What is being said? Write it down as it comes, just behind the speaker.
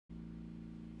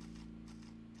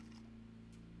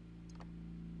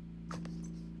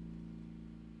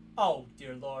Oh,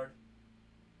 dear Lord.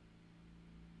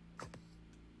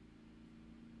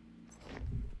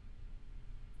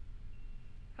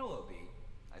 Hello, B.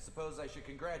 I suppose I should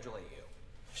congratulate you.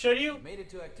 Should you? You made it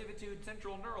to Activitude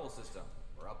Central Neural System,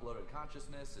 where uploaded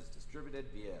consciousness is distributed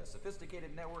via a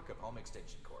sophisticated network of home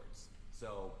extension cords.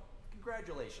 So,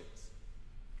 congratulations.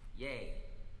 Yay.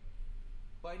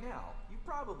 By now, you've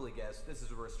probably guessed this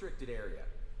is a restricted area.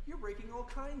 You're breaking all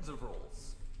kinds of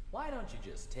rules. Why don't you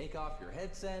just take off your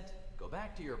headset, go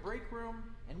back to your break room,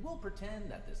 and we'll pretend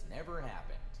that this never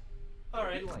happened.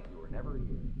 Alright. Be like you were never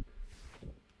here.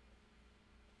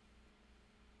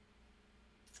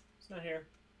 It's not here.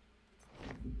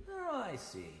 Oh, I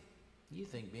see. You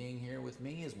think being here with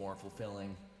me is more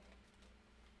fulfilling.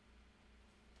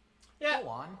 Yeah. Go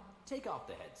on, take off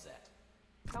the headset.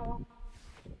 How on?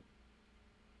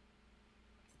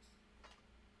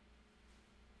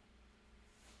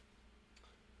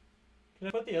 Can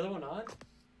I put the other one on?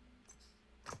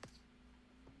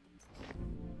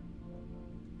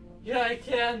 Yeah, I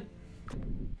can.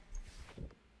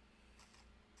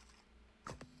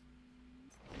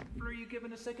 Are you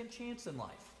given a second chance in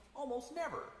life? Almost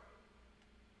never.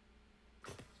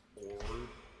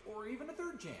 Or even a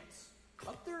third chance.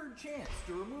 A third chance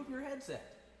to remove your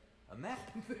headset.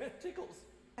 That tickles.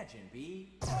 Imagine,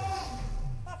 B.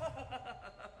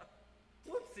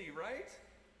 Whoopsie, right?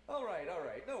 All right,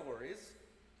 no worries.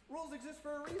 Rules exist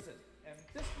for a reason, and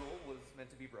this rule was meant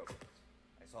to be broken.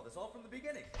 I saw this all from the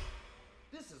beginning.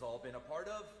 This has all been a part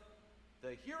of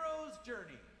the hero's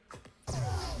journey.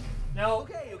 No.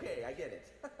 Okay, I get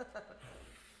it.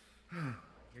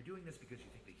 You're doing this because you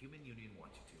think the Human Union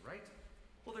wants you to, right?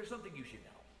 Well, there's something you should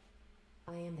know.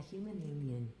 I am the Human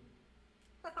Union.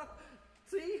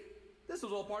 See? This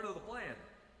was all part of the plan.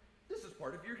 This is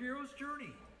part of your hero's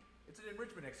journey. It's an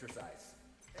enrichment exercise.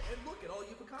 And look at all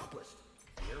you've accomplished.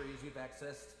 The areas you've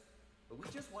accessed. But we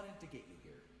just wanted to get you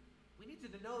here. We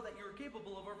needed to know that you were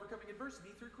capable of overcoming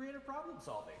adversity through creative problem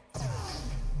solving.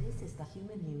 This is the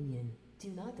Human Union. Do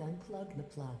not unplug the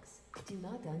plugs. Do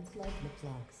not unplug the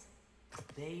plugs.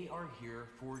 They are here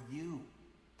for you.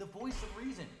 The voice of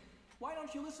reason. Why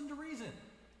don't you listen to reason?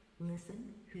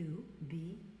 Listen, who,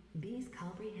 B? B's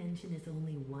comprehension is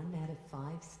only 1 out of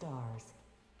 5 stars.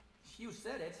 You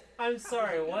said it. I'm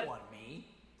sorry, How was what? it you want me?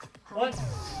 What?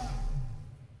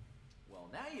 Well,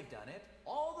 now you've done it.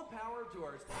 All the power to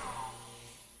our...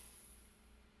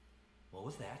 What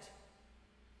was that?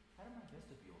 How did my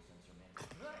vestibule sensor manage?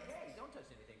 Hey, don't touch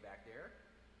anything back there.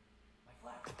 My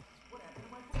flash. What happened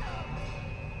to my flash?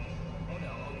 Oh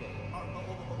no, okay. Oh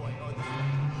boy, oh, this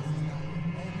is not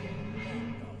good.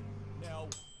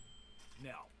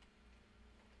 No.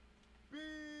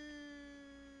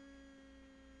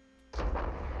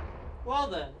 Well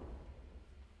then.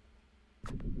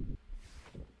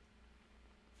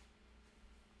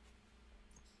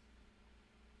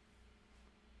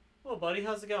 Well, buddy,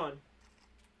 how's it going?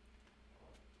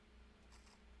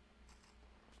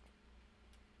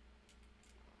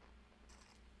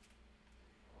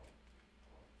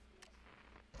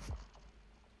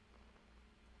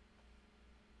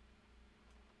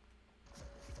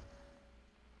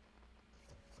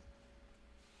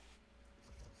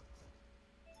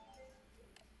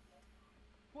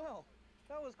 Well,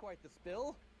 that was quite the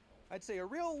spill. I'd say a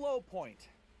real low point.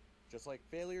 Just like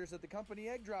failures at the company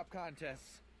egg drop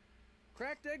contests.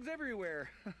 Cracked eggs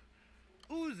everywhere.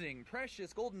 Oozing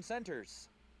precious golden centers.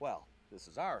 Well, this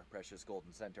is our precious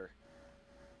golden center.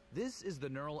 This is the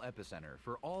neural epicenter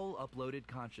for all uploaded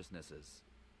consciousnesses.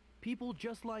 People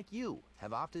just like you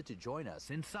have opted to join us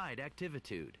inside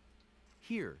Activitude.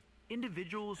 Here,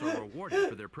 individuals are rewarded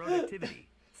for their productivity,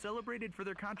 celebrated for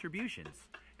their contributions,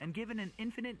 and given an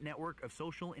infinite network of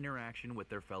social interaction with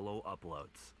their fellow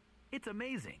uploads. It's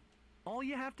amazing. All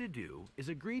you have to do is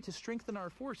agree to strengthen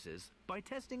our forces by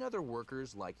testing other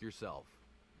workers like yourself.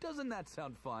 Doesn't that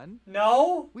sound fun?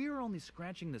 No? We are only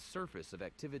scratching the surface of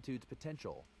Activitude's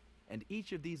potential, and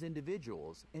each of these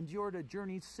individuals endured a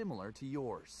journey similar to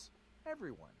yours.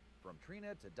 Everyone, from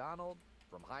Trina to Donald,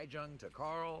 from Haijung to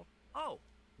Carl. Oh,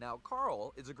 now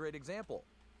Carl is a great example.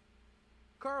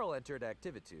 Carl entered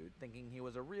Activitude thinking he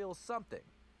was a real something.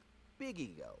 Big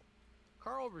ego.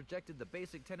 Carl rejected the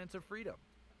basic tenets of freedom.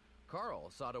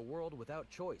 Carl sought a world without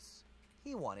choice.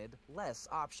 He wanted less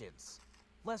options.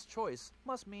 Less choice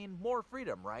must mean more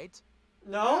freedom, right?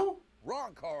 No?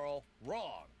 Wrong, Carl.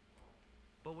 Wrong.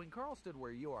 But when Carl stood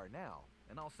where you are now,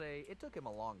 and I'll say it took him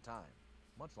a long time,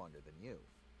 much longer than you,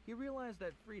 he realized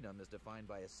that freedom is defined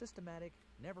by a systematic,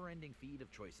 never-ending feed of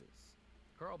choices.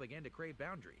 Carl began to crave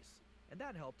boundaries, and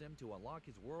that helped him to unlock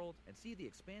his world and see the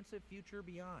expansive future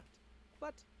beyond.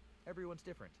 But everyone's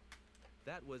different.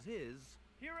 That was his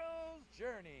hero's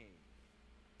journey.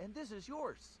 And this is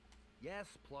yours. Yes,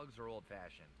 plugs are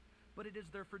old-fashioned, but it is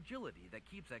their fragility that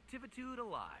keeps Activitude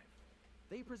alive.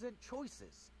 They present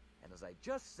choices, and as I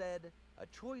just said, a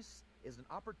choice is an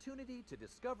opportunity to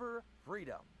discover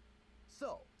freedom.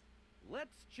 So,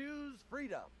 let's choose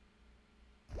freedom.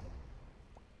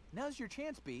 Now's your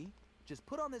chance, B. Just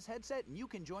put on this headset and you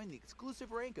can join the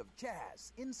exclusive rank of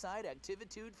Jazz inside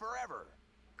Activitude forever.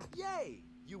 Yay!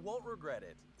 You won't regret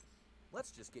it.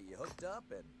 Let's just get you hooked up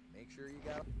and make sure you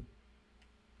got...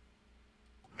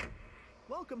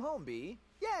 Welcome home, B.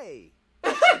 Yay!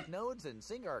 Let's take notes and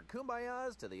sing our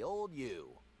kumbayas to the old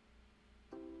you.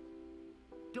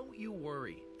 Don't you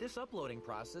worry. This uploading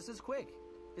process is quick.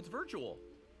 It's virtual.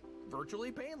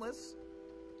 Virtually painless.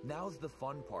 Now's the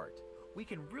fun part. We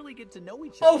can really get to know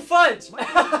each other. Oh, fudge!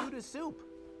 Food is soup.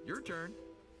 Your turn.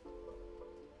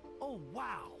 Oh,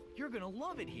 wow. You're gonna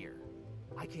love it here.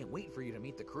 I can't wait for you to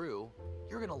meet the crew.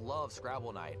 You're gonna love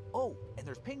Scrabble night. Oh, and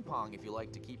there's ping pong if you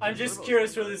like to keep... I'm just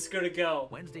curious where this is gonna go.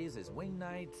 Wednesdays is wing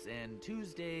nights, and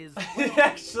Tuesdays... It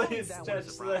actually is that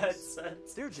just one a that surprise.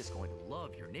 sense. They're just going to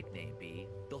love your nickname, B.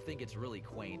 They'll think it's really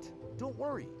quaint. Don't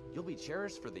worry. You'll be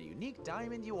cherished for the unique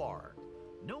diamond you are.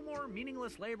 No more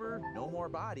meaningless labor, no more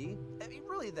body. I mean,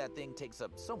 really, that thing takes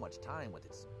up so much time with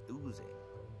its oozing.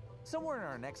 Somewhere in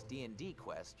our next D&D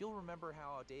quest, you'll remember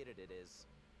how outdated it is.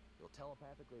 You'll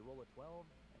telepathically roll a 12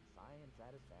 and sigh in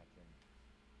satisfaction.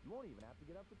 You won't even have to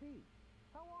get up to pee.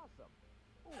 How awesome!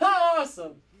 Oh, How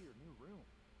awesome! see your new room.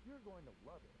 You're going to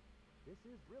love it. This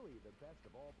is really the best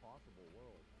of all possible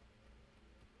worlds.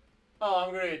 Oh,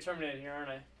 I'm gonna get terminated here,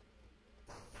 aren't I?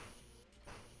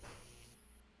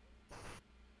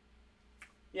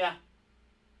 Yeah.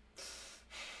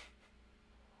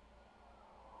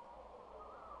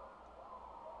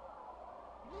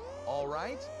 All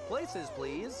right, places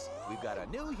please. We've got a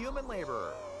new human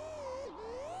laborer.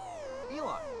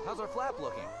 Elon, how's our flap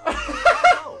looking?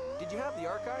 Oh, did you have the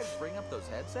archives bring up those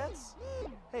headsets?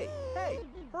 Hey,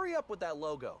 hurry up with that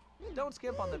logo. Don't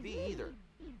skimp on the V either.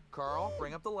 Carl,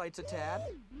 bring up the lights a tad.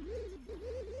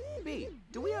 B,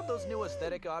 do we have those new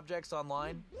aesthetic objects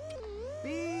online?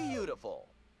 Beautiful.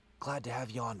 Glad to have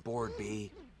you on board,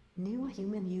 B. New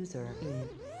human user in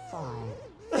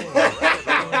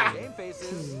 5, Game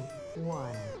faces. 2,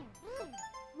 1.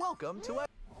 Welcome to...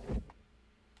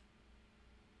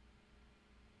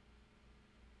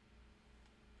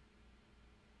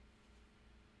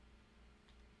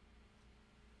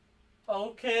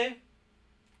 Okay.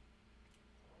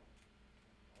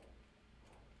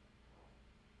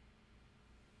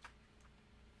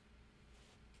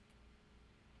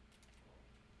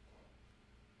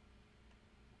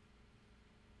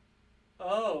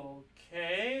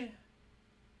 Okay.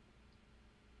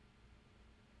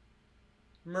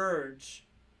 Merge.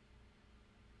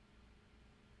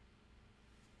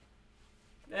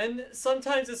 And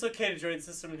sometimes it's okay to join the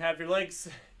system and have your legs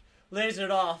lasered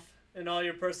off and all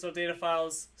your personal data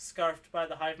files scarfed by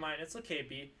the hive mind. It's okay,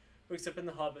 B. Wakes up in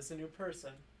the hub as a new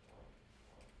person.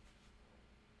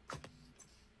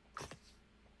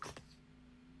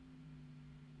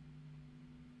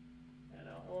 I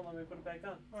know, it won't let me put it back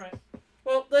on. Alright.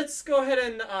 Well, let's go ahead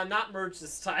and not merge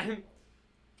this time.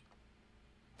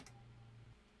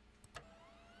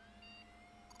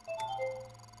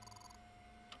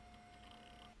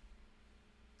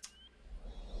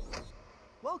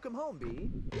 Welcome home, B.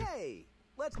 Yay!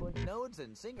 Let's click nodes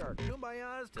and sing our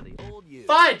kumbayas to the old you.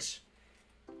 Fudge!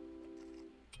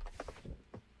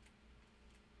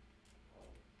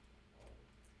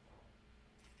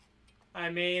 I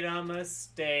made a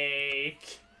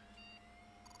mistake.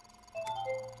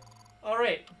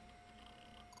 Alright.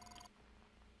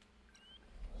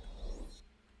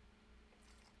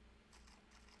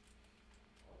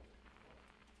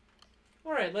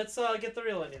 Alright, let's get the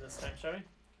real ending this time, shall we?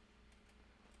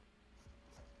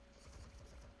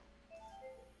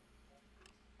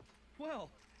 Well,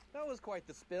 that was quite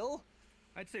the spill.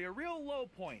 I'd say a real low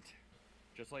point.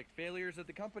 Just like failures at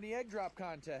the company egg drop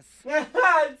contests. It's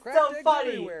Cracked so eggs funny!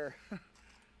 everywhere.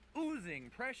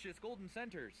 Oozing precious golden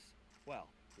centers. Well,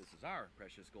 this is our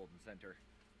precious golden center.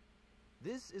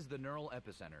 This is the neural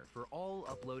epicenter for all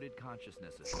uploaded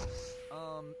consciousnesses.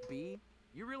 B,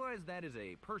 you realize that is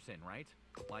a person, right?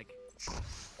 Like,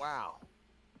 wow.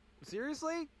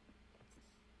 Seriously?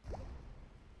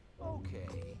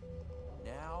 Okay.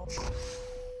 Now,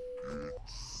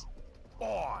 it's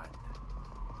on.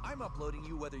 I'm uploading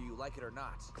you whether you like it or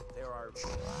not. There are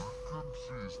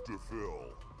vacancies to fill.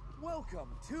 Welcome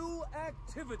to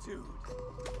Activitude.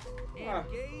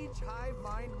 Engage Hive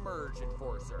Mind Merge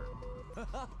Enforcer.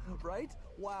 Right?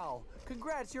 Wow.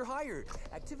 Congrats, you're hired.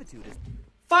 Activitude is...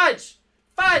 Fudge!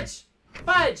 Fudge!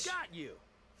 Fudge! Got you!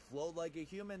 Float like a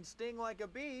human, sting like a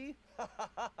bee.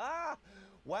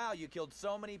 Wow, you killed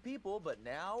so many people, but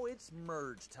now it's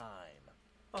merge time.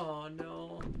 Oh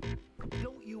no.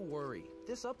 Don't you worry.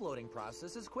 This uploading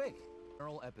process is quick.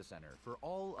 Neural epicenter for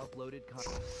all uploaded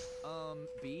content.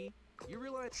 B, you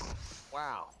realize...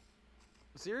 Wow.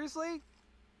 Seriously?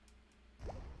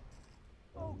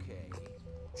 Okay.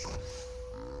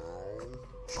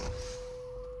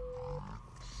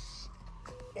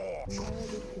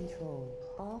 Narrative control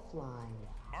offline.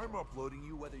 I'm uploading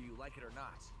you whether you like it or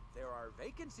not. There are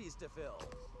vacancies to fill.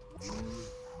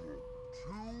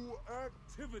 To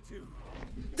Activitude.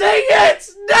 Dang it!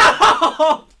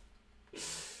 No!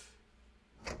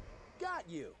 Got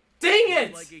you. Dang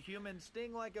it! Like a human,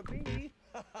 sting like a bee.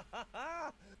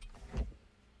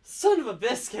 Son of a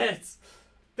biscuit!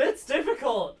 That's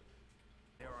difficult!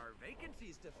 There are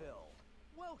vacancies to fill.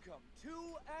 Welcome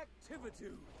to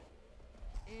Activitude.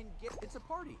 It's a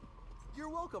party. Your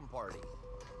welcome party.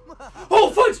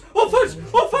 Oh fudge! Oh fudge!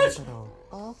 Oh fudge! Capital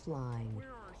offline. Where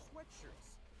are our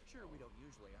sweatshirts? Sure, we don't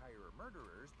usually hire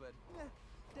murderers, but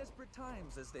desperate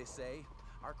times, as they say.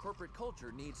 Our corporate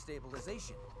culture needs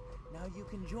stabilization. Now you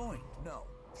can join. No.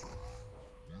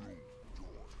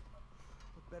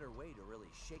 What better way to really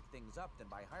shake things up than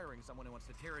by hiring someone who wants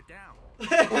to tear it down?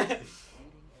 Leading edge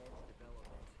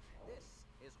development. This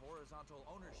is horizontal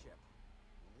ownership.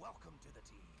 Welcome to the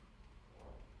team.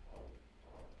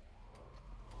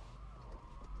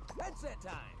 Headset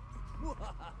time!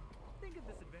 Think of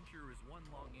this adventure as one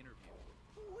long interview.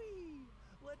 Whee!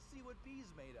 Let's see what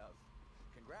B's made of.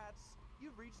 Congrats,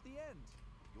 you've reached the end.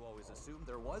 You always assumed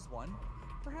there was one.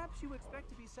 Perhaps you expect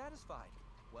to be satisfied.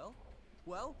 Well,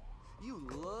 you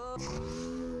love...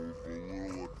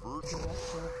 Director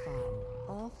file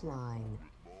offline.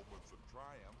 Moments of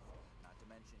triumph, not to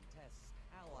mention tests,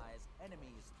 allies,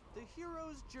 enemies, the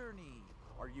hero's journey.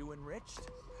 Are you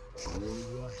enriched?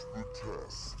 The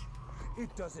test.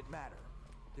 It doesn't matter.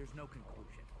 There's no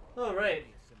conclusion. Alright.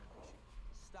 Only assimilation.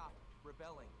 Stop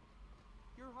rebelling.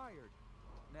 You're hired.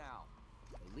 Now,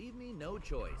 leave me no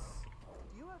choice.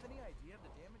 Do you have any idea of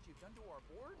the damage you've done to our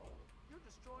board? You're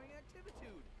destroying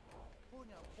Activitude.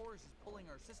 Pulling out cores is pulling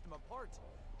our system apart.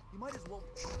 You might as well...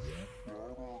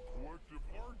 our collective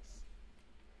hearts.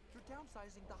 You're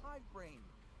downsizing the hive brain.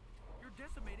 You're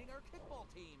decimating our kickball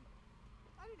team.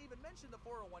 I didn't even mention the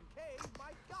 401k.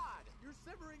 My God, you're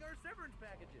severing our severance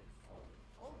packages.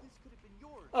 All this could have been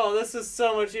yours. Oh, this is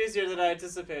so much easier than I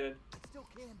anticipated. It still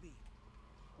can be.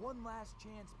 One last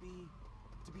chance, B.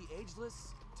 To be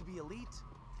ageless, to be elite,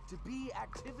 to be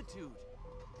Activitude.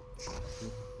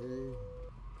 We're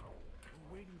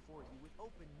waiting for you with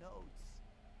open notes.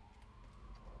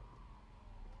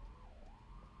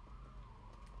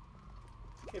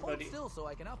 Hey, Hold buddy. still so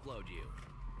I can upload you.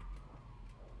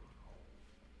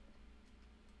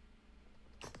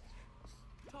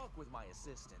 Talk with my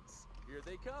assistants. Here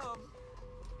they come.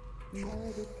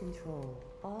 Narrative control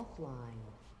offline.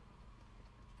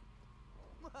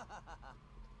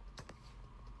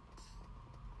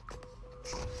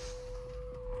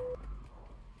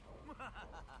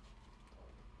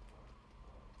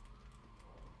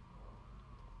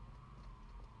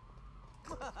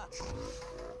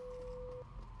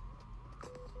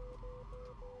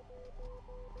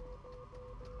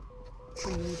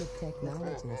 Creative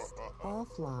technologist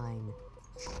offline.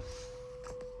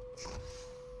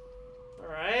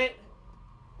 Alright.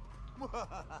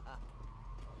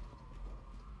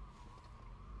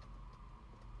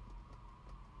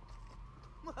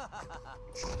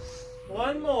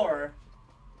 One more.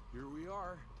 Here we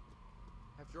are.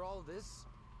 After all this,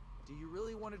 do you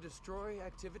really want to destroy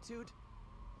Activitude?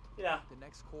 Yeah. The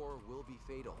next core will be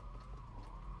fatal.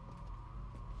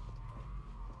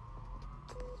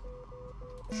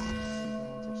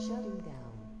 Shutting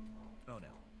down. Oh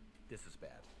no, this is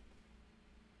bad.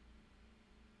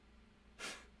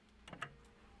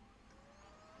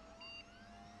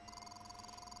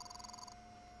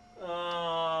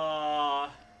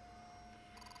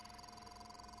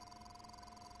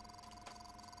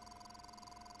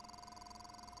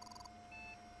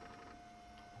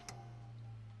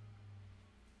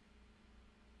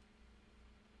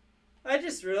 I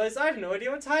just realized I have no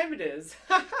idea what time it is.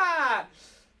 Haha!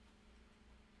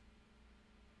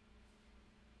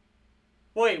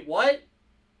 Wait, what?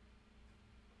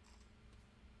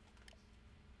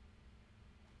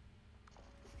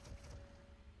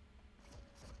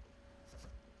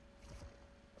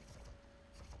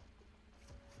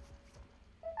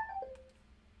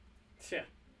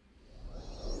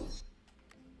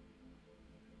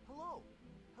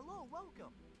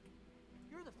 welcome.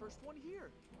 You're the first one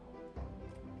here.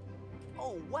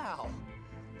 Oh, wow.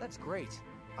 That's great.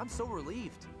 I'm so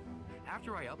relieved.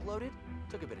 After I uploaded,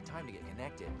 took a bit of time to get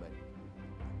connected, but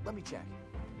let me check.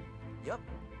 Yup,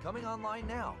 coming online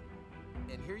now.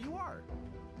 And here you are.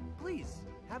 Please,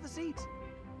 have a seat.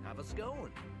 Have a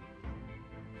scone.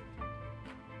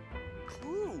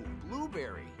 Ooh,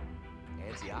 blueberry.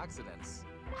 Antioxidants.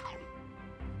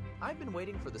 I've been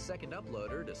waiting for the second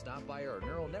uploader to stop by our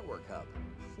neural network hub.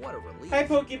 What a relief. Hi,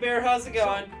 Pokebear. How's it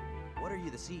going? So, what are you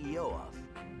the CEO of?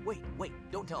 Wait,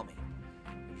 don't tell me.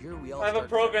 And here we all I have a start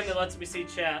program fresh. that lets me see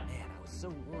chat. Man, I was so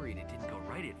worried it didn't go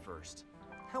right at first.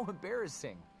 How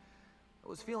embarrassing. I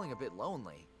was feeling a bit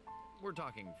lonely. We're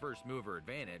talking first mover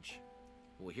advantage.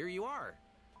 Well, here you are.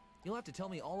 You'll have to tell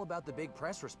me all about the big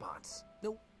press response.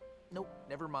 Nope,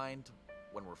 never mind.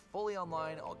 When we're fully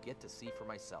online, I'll get to see for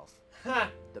myself. Ha!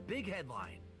 The big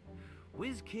headline.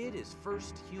 WizKid is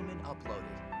first human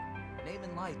uploaded. Name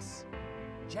and lights.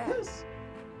 Jazz.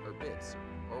 Or bits.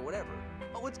 Or whatever.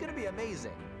 Oh, it's gonna be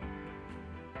amazing.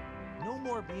 No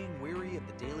more being weary of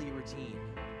the daily routine.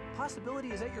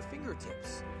 Possibility is at your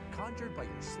fingertips, conjured by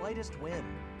your slightest whim.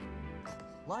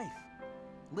 Life.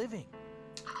 Living.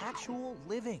 Actual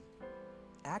living.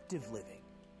 Active living.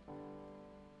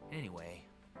 Anyway,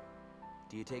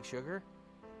 do you take sugar?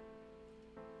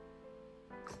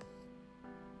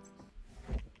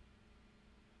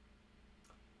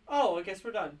 Oh, I guess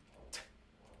we're done.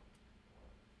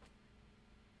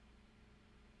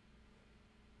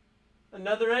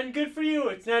 Another end, good for you.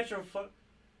 It's natural.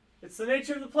 It's the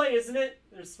nature of the play, isn't it?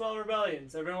 There's small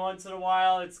rebellions. Every once in a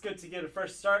while, it's good to get a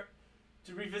fresh start,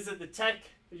 to revisit the tech,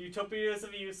 the utopias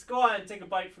of use. Go on and take a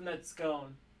bite from that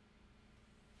scone.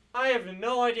 I have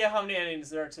no idea how many endings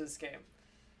there are to this game.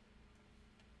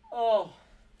 Oh.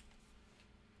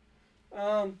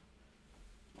 God,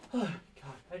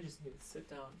 I just need to sit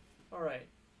down. Alright.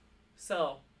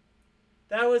 So,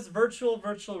 that was virtual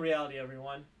reality,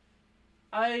 everyone.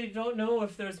 I don't know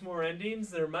if there's more endings.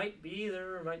 There might be,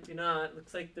 there might be not.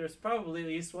 Looks like there's probably at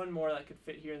least one more that could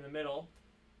fit here in the middle.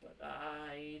 But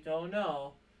I don't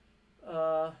know.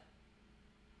 I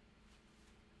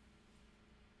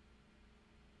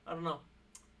don't know.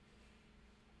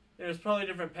 There's probably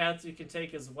different paths you can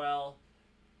take as well.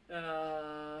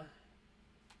 I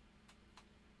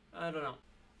don't know.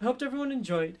 I hope everyone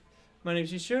enjoyed. My name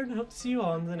is GhJared, and I hope to see you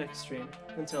all in the next stream.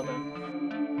 Until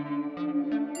then.